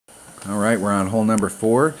Alright, we're on hole number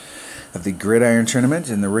 4 of the Gridiron tournament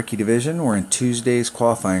in the rookie division. We're in Tuesday's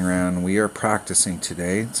qualifying round. We are practicing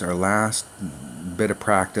today. It's our last bit of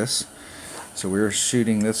practice. So we're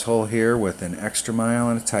shooting this hole here with an extra mile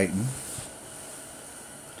and a Titan.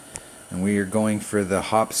 And we are going for the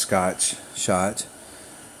hopscotch shot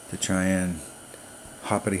to try and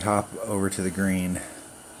hoppity hop over to the green.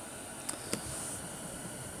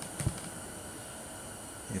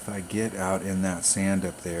 If I get out in that sand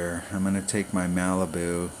up there, I'm going to take my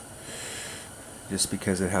Malibu just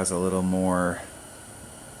because it has a little more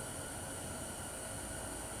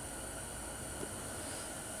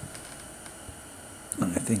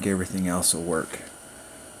and I think everything else will work.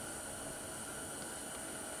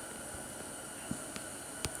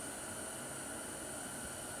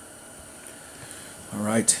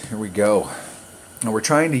 Alright, here we go. Now we're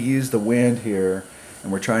trying to use the wind here,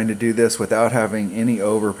 and we're trying to do this without having any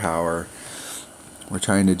overpower. We're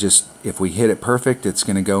trying to just, if we hit it perfect, it's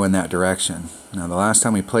going to go in that direction. Now the last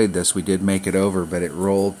time we played this, we did make it over, but it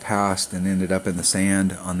rolled past and ended up in the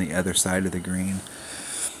sand on the other side of the green.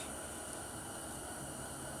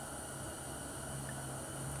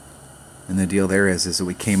 And the deal there is that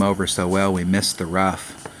we came over so well, we missed the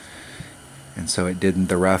rough. And so it didn't,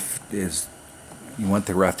 the rough is, you want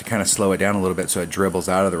the rough to kind of slow it down a little bit so it dribbles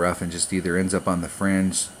out of the rough and just either ends up on the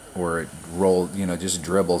fringe or it rolled, just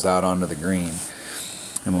dribbles out onto the green.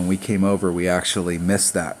 And when we came over, we actually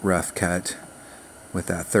missed that rough cut with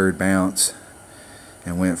that third bounce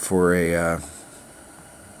and went for a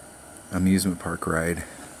amusement park ride.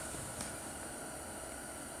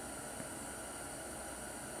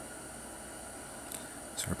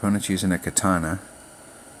 So our opponent's using a katana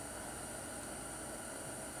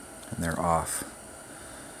and they're off.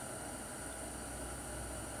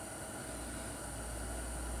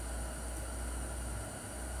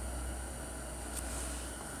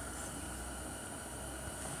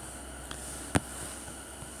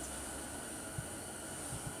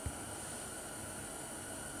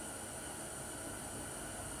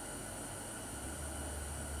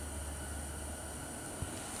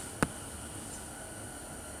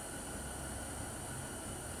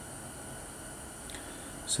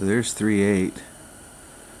 So there's 3-8.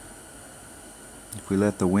 If we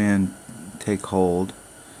let the wind take hold,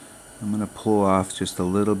 I'm going to pull off just a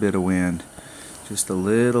little bit of wind, just a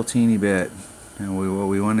little teeny bit. And what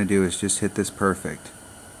we want to do is just hit this perfect.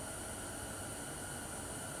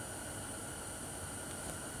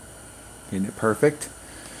 Hitting it perfect.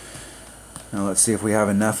 Now let's see if we have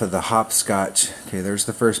enough of the hopscotch. Okay, there's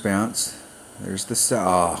the first bounce. There's the,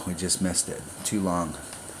 oh, we just missed it. Too long.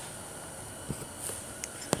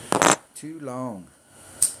 Too long.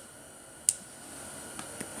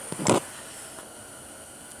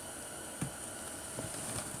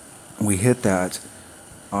 We hit that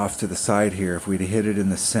off to the side here. If we'd hit it in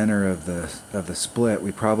the center of the split,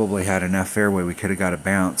 we probably had enough fairway. We could have got a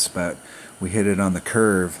bounce, but we hit it on the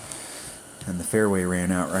curve, and the fairway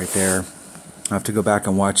ran out right there. I have to go back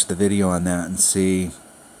and watch the video on that and see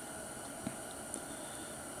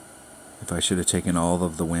if I should have taken all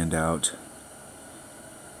of the wind out.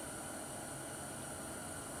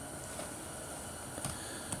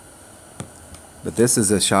 But this is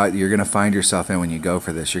a shot you're going to find yourself in when you go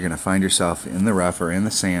for this. You're going to find yourself in the rough or in the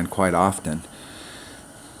sand quite often.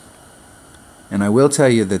 And I will tell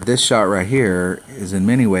you that this shot right here is in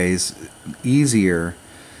many ways easier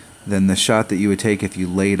than the shot that you would take if you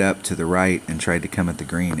laid up to the right and tried to come at the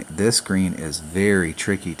green. This green is very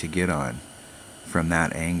tricky to get on from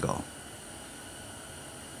that angle.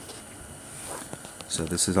 So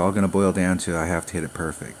this is all going to boil down to I have to hit it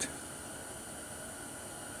perfect.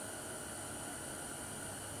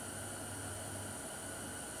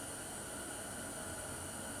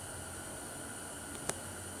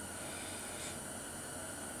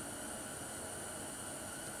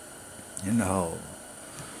 In the hole.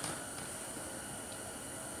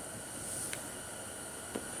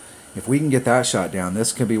 If we can get that shot down,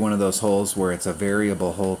 this could be one of those holes where it's a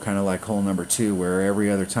variable hole, kind of like hole number 2, where every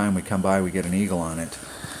other time we come by we get an eagle on it.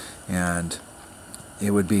 And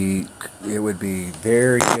it would be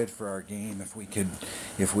very good for our game if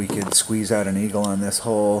we could squeeze out an eagle on this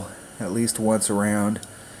hole at least once around.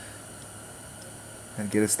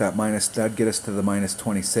 That'd get us to the minus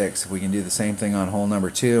 26. If we can do the same thing on hole number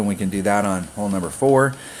 2, and we can do that on hole number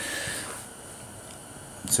 4.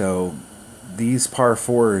 So these par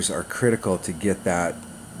 4s are critical to get that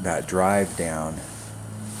drive down.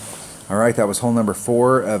 Alright, that was hole number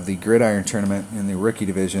 4 of the Gridiron tournament in the rookie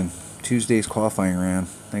division. Tuesday's qualifying round.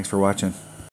 Thanks for watching.